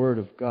finally, the Word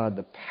of God,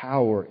 the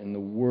power in the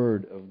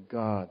Word of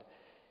God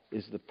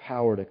is the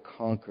power to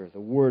conquer. The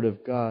Word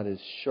of God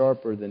is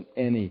sharper than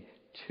any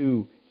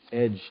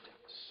two-edged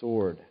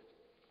sword.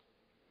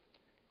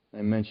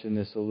 I mentioned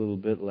this a little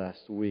bit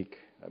last week,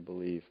 I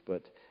believe,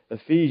 but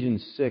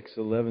Ephesians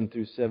 6:11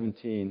 through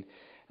 17.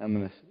 I'm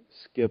going to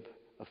skip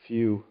a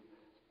few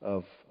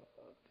of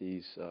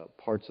these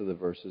parts of the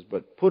verses.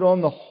 But put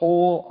on the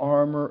whole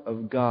armor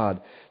of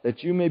God,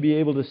 that you may be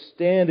able to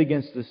stand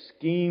against the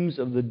schemes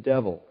of the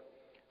devil.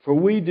 For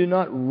we do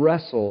not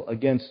wrestle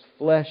against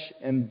flesh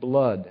and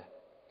blood,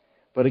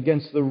 but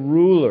against the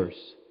rulers,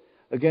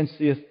 against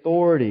the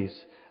authorities,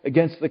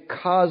 against the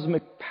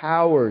cosmic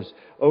powers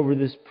over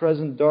this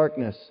present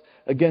darkness,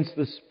 against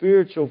the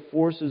spiritual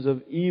forces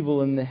of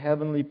evil in the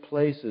heavenly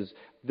places.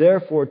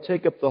 Therefore,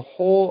 take up the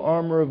whole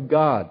armor of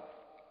God,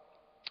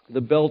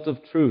 the belt of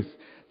truth,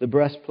 the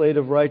breastplate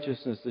of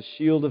righteousness, the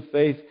shield of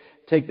faith,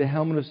 take the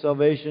helmet of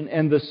salvation,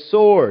 and the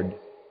sword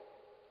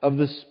of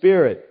the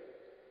Spirit,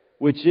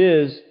 which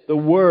is the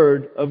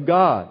Word of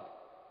God.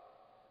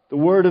 The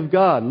Word of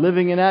God,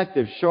 living and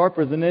active,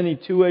 sharper than any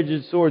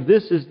two-edged sword.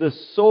 This is the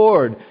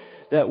sword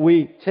that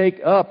we take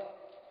up.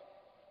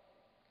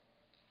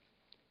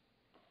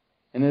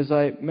 And as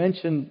I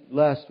mentioned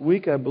last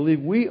week, I believe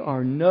we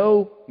are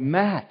no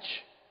match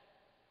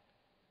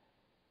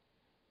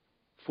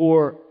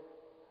for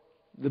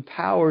the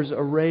powers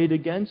arrayed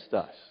against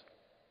us.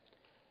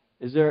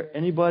 Is there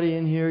anybody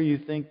in here you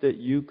think that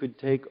you could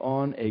take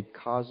on a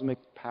cosmic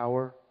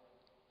power?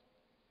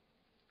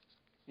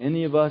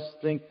 Any of us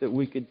think that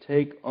we could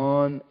take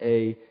on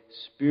a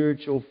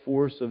spiritual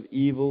force of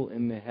evil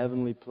in the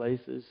heavenly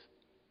places?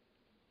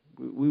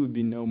 We would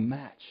be no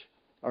match.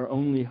 Our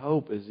only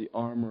hope is the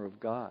armor of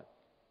God.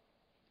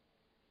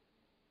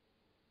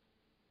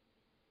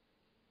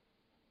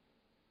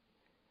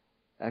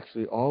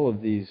 Actually, all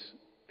of these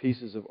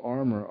pieces of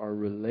armor are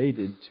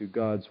related to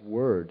God's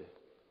Word.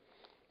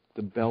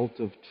 The belt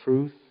of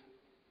truth,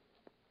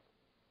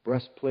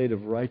 breastplate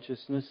of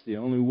righteousness. The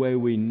only way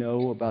we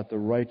know about the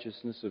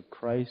righteousness of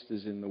Christ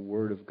is in the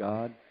Word of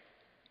God.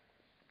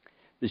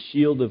 The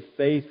shield of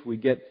faith, we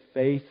get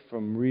faith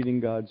from reading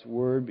God's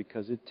Word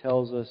because it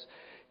tells us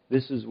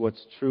this is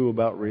what's true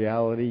about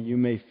reality. You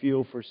may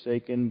feel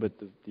forsaken, but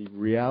the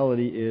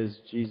reality is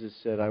Jesus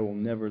said, I will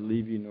never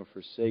leave you nor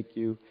forsake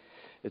you.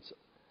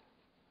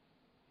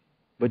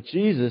 But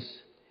Jesus,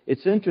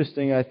 it's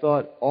interesting, I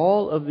thought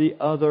all of the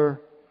other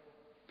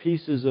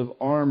pieces of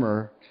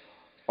armor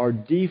are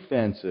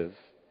defensive.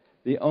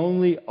 The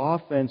only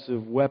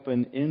offensive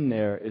weapon in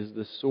there is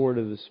the sword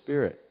of the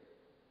Spirit.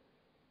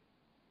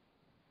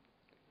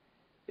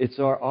 It's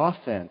our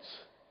offense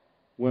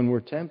when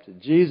we're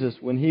tempted. Jesus,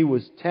 when He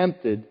was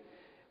tempted,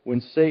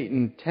 when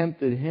Satan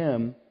tempted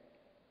Him,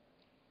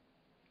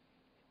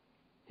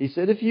 He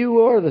said, if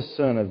you are the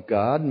Son of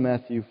God,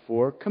 Matthew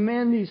 4,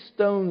 command these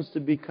stones to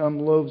become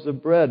loaves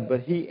of bread.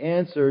 But He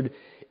answered,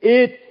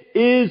 it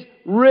is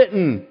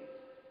written.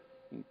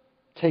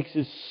 Takes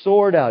His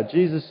sword out.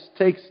 Jesus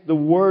takes the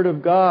Word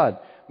of God.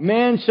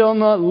 Man shall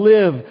not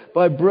live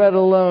by bread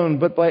alone,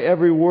 but by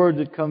every word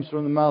that comes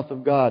from the mouth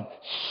of God.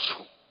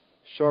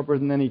 Sharper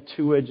than any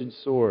two-edged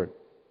sword.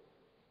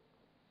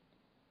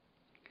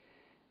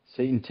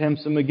 Satan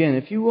tempts Him again.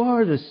 If you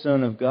are the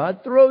Son of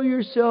God, throw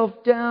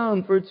yourself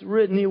down, for it's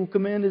written, He will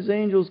command His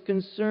angels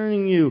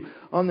concerning you.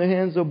 On their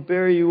hands they'll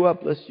bear you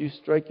up, lest you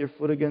strike your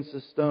foot against a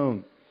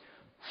stone.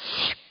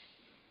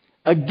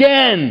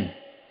 Again,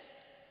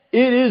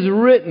 it is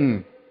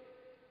written,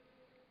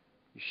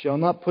 you shall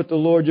not put the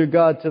Lord your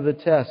God to the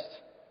test.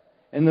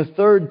 And the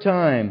third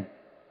time,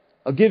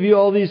 I'll give you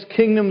all these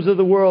kingdoms of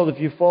the world if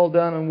you fall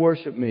down and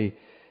worship me.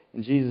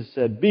 And Jesus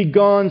said,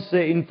 Begone,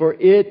 Satan, for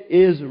it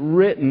is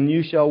written,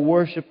 you shall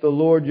worship the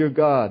Lord your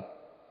God,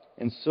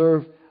 and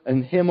serve,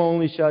 and Him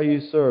only shall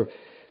you serve.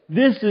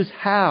 This is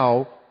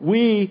how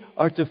we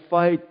are to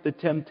fight the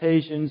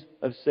temptations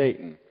of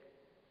Satan.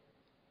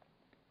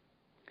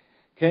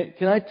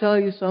 Can I tell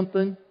you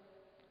something?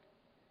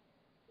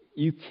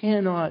 You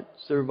cannot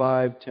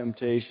survive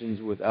temptations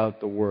without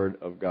the Word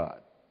of God.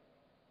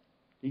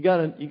 You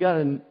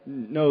gotta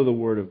know the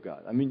Word of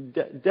God. I mean,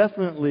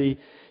 definitely,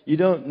 you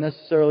don't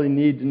necessarily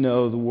need to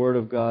know the Word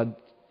of God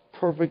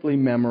perfectly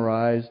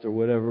memorized or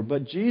whatever.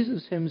 But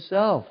Jesus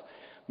Himself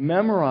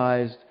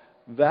memorized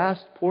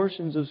vast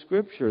portions of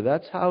Scripture.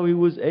 That's how He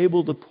was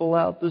able to pull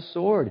out the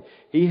sword.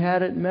 He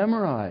had it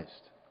memorized.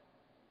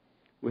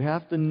 We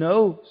have to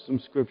know some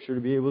Scripture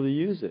to be able to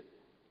use it.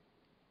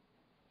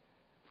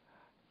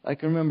 I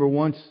can remember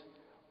once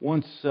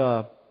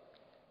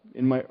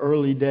in my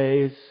early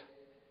days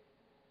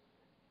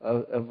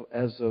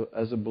as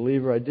a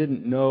believer, I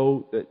didn't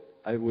know that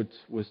I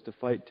was to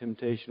fight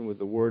temptation with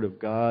the Word of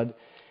God,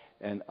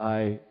 and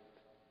I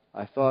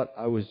thought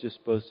I was just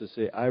supposed to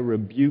say, I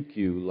rebuke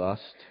you,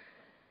 lust,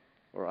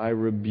 or I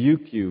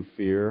rebuke you,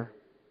 fear.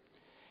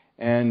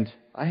 And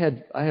I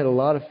had a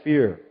lot of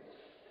fear.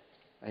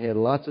 I had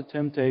lots of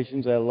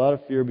temptations. I had a lot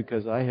of fear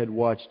because I had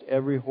watched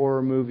every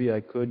horror movie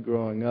I could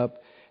growing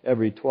up,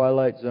 every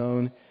Twilight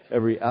Zone,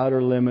 every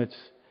Outer Limits,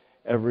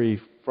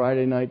 every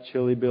Friday Night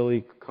Chilly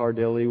Billy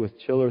Cardelli with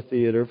Chiller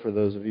Theater, for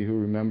those of you who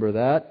remember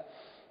that.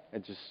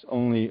 It's just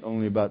only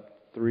about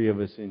 3 of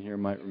us in here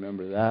might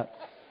remember that.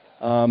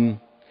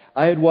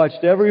 I had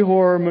watched every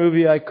horror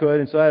movie I could,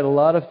 and so I had a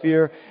lot of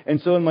fear.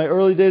 And so in my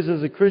early days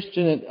as a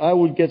Christian, I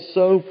would get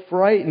so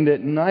frightened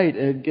at night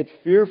and I'd get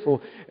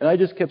fearful. And I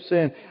just kept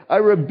saying, I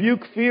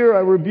rebuke fear,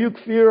 I rebuke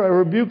fear, I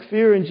rebuke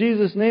fear. In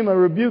Jesus' name, I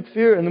rebuke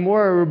fear. And the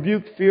more I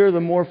rebuked fear,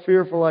 the more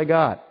fearful I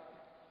got.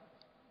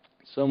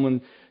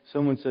 Someone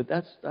said,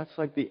 that's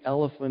like the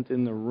elephant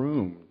in the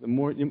room. The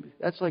more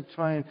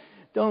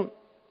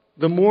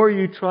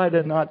you try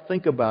to not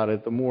think about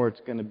it, the more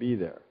it's going to be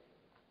there.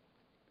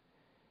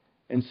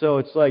 And so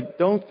it's like,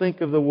 don't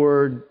think of the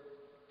word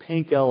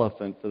pink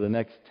elephant for the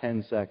next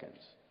 10 seconds.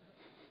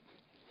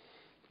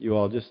 You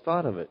all just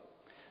thought of it.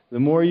 The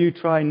more you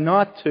try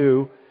not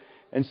to,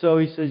 and so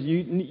he says, you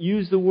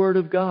use the Word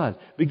of God.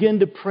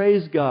 Begin to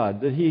praise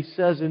God, that He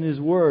says in His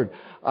Word,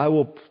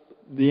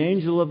 the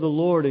angel of the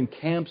Lord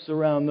encamps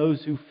around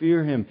those who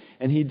fear Him,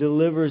 and He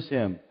delivers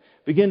him.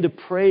 Begin to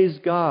praise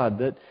God,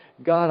 that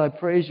God, I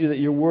praise you that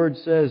your word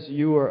says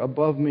you are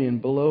above me and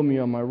below me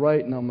on my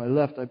right and on my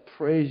left. I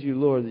praise you,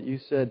 Lord, that you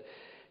said,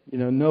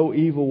 no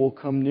evil will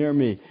come near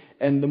me.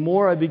 And the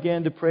more I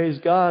began to praise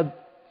God,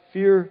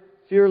 fear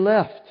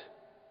left.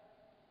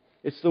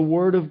 It's the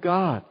Word of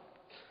God.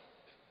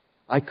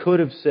 I could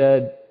have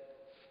said,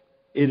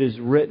 it is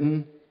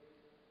written,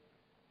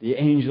 the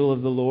angel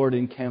of the Lord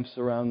encamps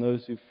around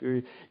those who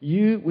fear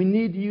you. We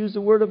need to use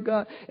the Word of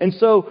God. And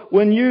so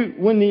when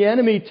the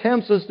enemy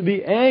tempts us to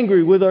be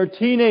angry with our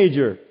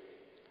teenager,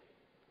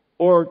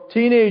 or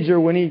teenager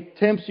when he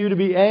tempts you to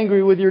be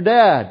angry with your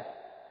dad,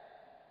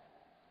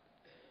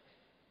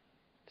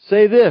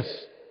 say this,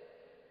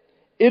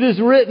 it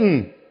is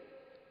written,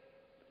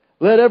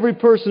 let every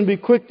person be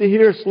quick to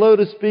hear, slow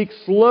to speak,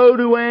 slow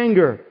to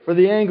anger, for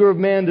the anger of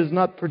man does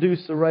not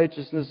produce the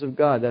righteousness of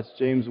God. That's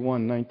James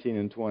 1:19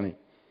 and 20.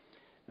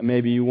 And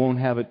maybe you won't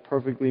have it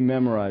perfectly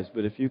memorized,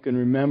 but if you can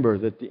remember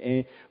that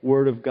the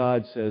Word of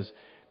God says,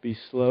 be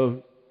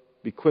slow,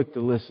 be quick to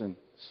listen,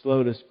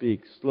 slow to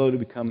speak, slow to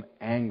become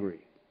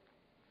angry.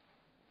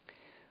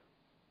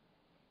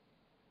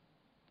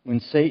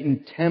 When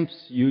Satan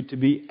tempts you to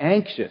be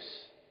anxious,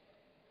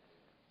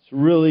 it's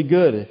really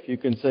good if you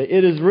can say,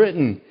 it is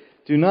written,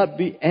 do not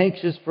be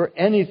anxious for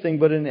anything,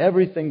 but in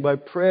everything by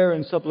prayer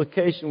and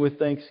supplication with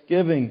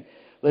thanksgiving,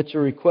 let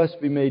your requests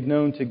be made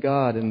known to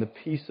God, and the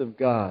peace of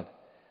God,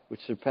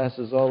 which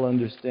surpasses all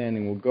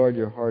understanding, will guard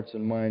your hearts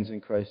and minds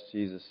in Christ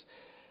Jesus.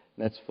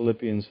 And that's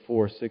Philippians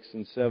 4:6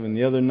 and 7.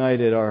 The other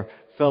night at our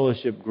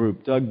fellowship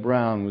group, Doug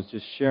Brown was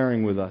just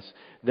sharing with us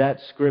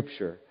that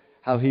Scripture,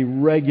 how he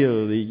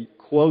regularly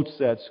quotes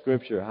that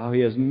Scripture, how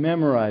he has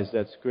memorized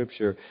that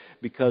Scripture,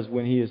 because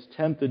when he is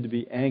tempted to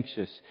be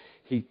anxious,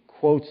 he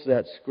quotes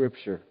that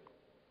Scripture.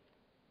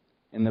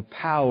 And the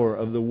power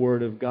of the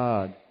Word of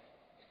God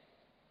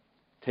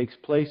takes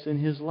place in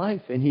his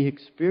life, and he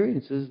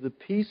experiences the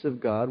peace of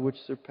God which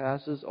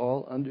surpasses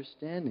all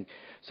understanding.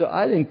 So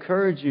I'd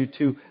encourage you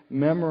to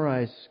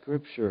memorize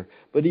Scripture.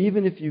 But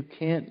even if you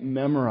can't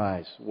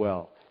memorize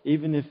well,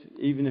 even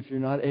if you're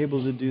not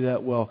able to do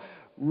that well,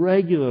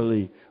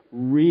 regularly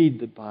read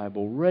the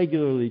Bible,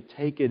 regularly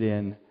take it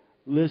in,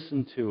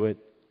 listen to it,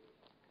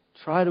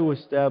 try to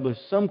establish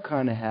some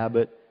kind of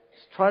habit,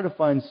 try to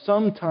find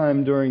some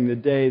time during the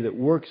day that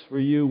works for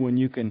you when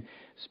you can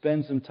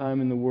spend some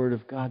time in the Word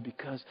of God,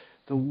 because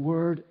The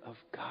Word of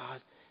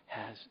God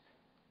has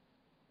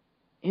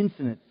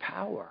infinite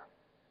power.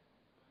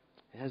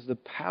 It has the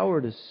power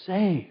to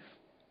save,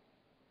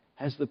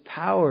 has the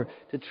power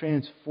to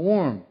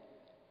transform,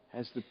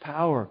 has the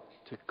power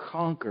to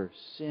conquer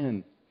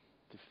sin,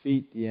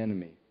 defeat the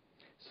enemy.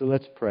 So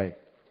let's pray.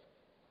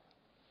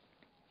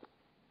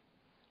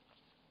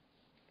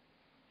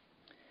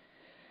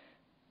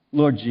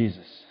 Lord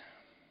Jesus,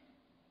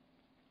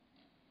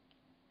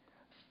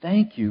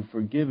 thank you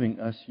for giving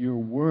us your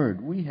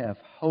Word. We have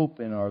hope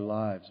in our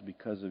lives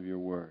because of your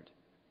Word.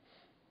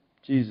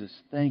 Jesus,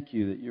 thank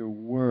you that your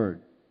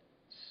Word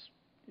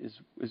is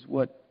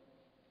what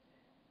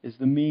is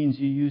the means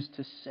you use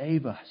to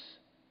save us.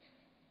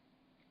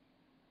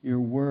 Your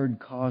Word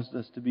caused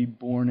us to be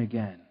born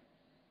again.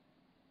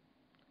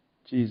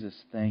 Jesus,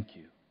 thank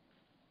you.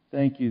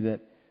 Thank you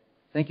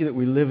that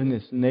we live in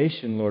this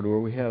nation, Lord, where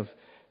we have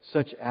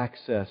such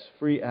access,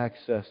 free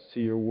access to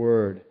your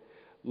Word,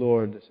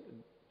 Lord,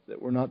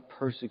 that we're not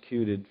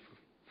persecuted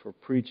for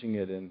preaching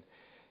it and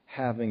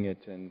having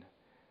it and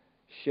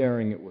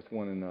sharing it with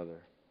one another.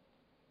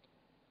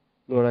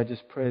 Lord, I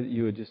just pray that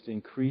you would just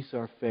increase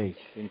our faith,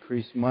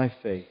 increase my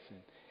faith, and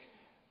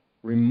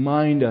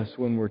remind us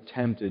when we're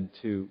tempted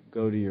to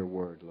go to your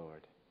Word,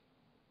 Lord.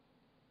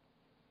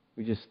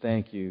 We just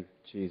thank you,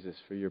 Jesus,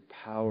 for your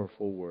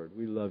powerful Word.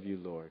 We love you,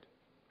 Lord.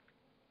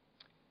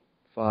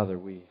 Father,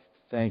 we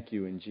thank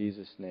you in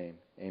Jesus' name.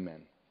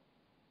 Amen.